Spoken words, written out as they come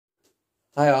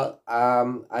Hi all.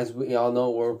 As we all know,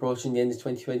 we're approaching the end of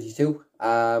 2022,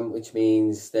 which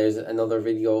means there's another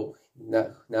video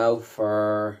now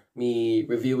for me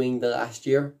reviewing the last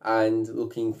year and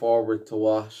looking forward to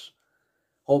what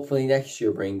hopefully next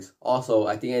year brings. Also,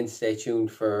 at the end, stay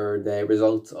tuned for the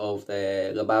results of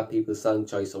the LBAB People's Song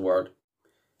Choice Award.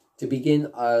 To begin,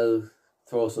 I'll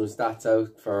throw some stats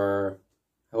out for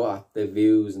what the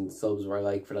views and subs were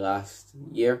like for the last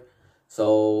year.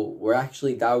 So we're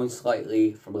actually down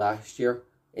slightly from last year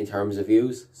in terms of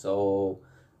views. So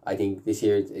I think this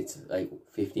year it's like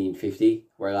 1550,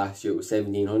 where last year it was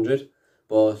 1700.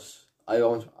 But I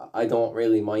don't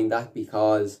really mind that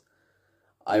because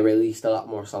I released a lot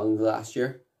more songs last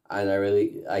year, and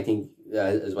I think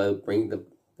as well bring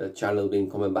the channel being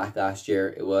coming back last year,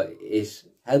 it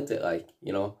helped it,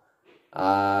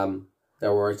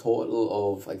 there were a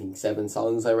total of I think 7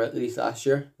 songs I released last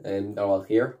year, and they're all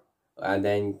here. And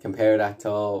then compare that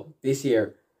to this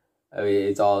year, I mean,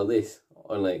 it's all this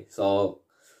only. So,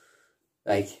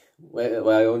 like, well,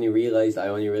 I only realized I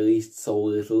only released so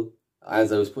little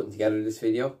as I was putting together this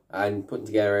video and putting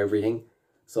together everything.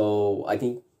 So I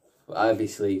think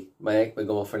obviously my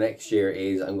goal for next year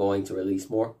is I'm going to release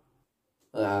more.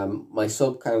 My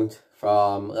sub count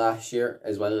from last year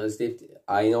as well as this,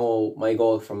 I know my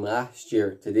goal from last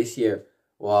year to this year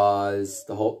was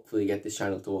to hopefully get this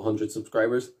channel to 100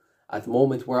 subscribers. At the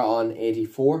moment we're on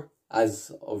 84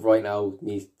 as of right now,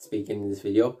 me speaking in this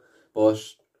video, but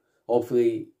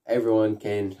hopefully everyone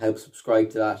can help subscribe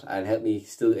to that and help me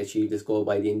still achieve this goal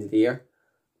by the end of the year.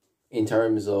 In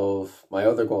terms of my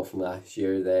other goal from last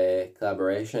year, the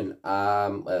collaboration,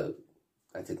 well,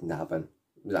 that didn't happen.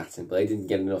 It was that simple. I didn't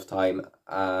get enough time.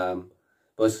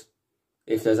 But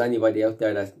if there's anybody out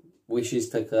there that wishes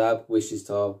to collab, wishes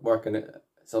to work on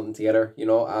something together,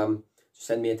 just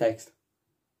send me a text.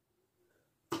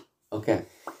 Okay,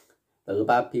 the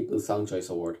LBAB People's Song Choice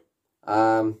Award.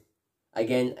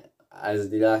 Again, as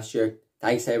the last year,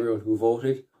 thanks to everyone who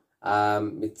voted.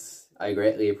 I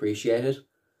greatly appreciate it.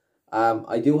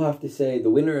 I do have to say the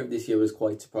winner of this year was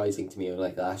quite surprising to me,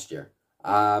 unlike last year.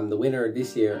 The winner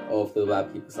this year of the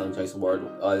LBAB People's Song Choice Award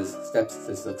was Steps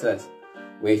to Success,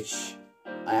 which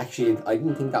I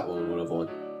didn't think that one would have won.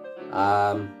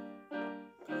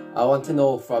 I want to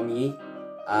know from you,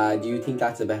 do you think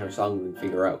that's a better song than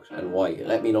Figure Out, and why?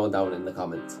 Let me know down in the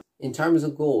comments. In terms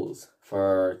of goals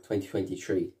for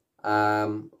 2023,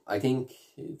 I think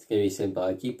it's going to be simple.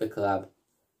 I'll keep the collab.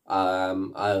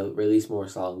 I'll release more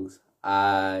songs,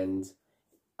 and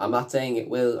I'm not saying it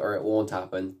will or it won't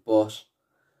happen, but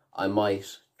I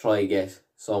might try get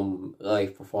some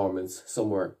live performance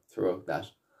somewhere throughout that.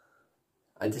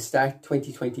 And to start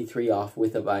 2023 off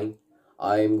with a bang,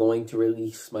 I'm going to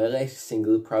release my latest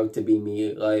single, Proud to Be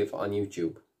Me, live on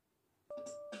YouTube.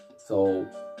 So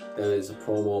there is a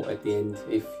promo at the end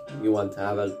if you want to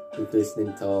have a quick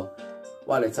listening to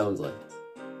what it sounds like.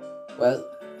 Well,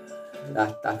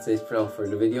 that's it for now for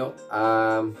the video.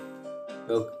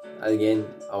 Look, again,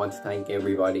 I want to thank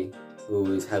everybody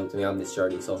who has helped me on this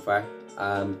journey so far.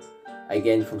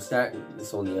 Again, from starting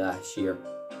this only last year,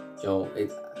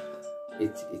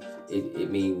 it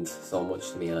means so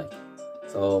much to me.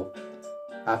 So,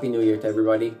 Happy New Year to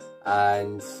everybody,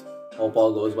 and hope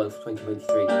all goes well for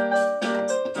 2023.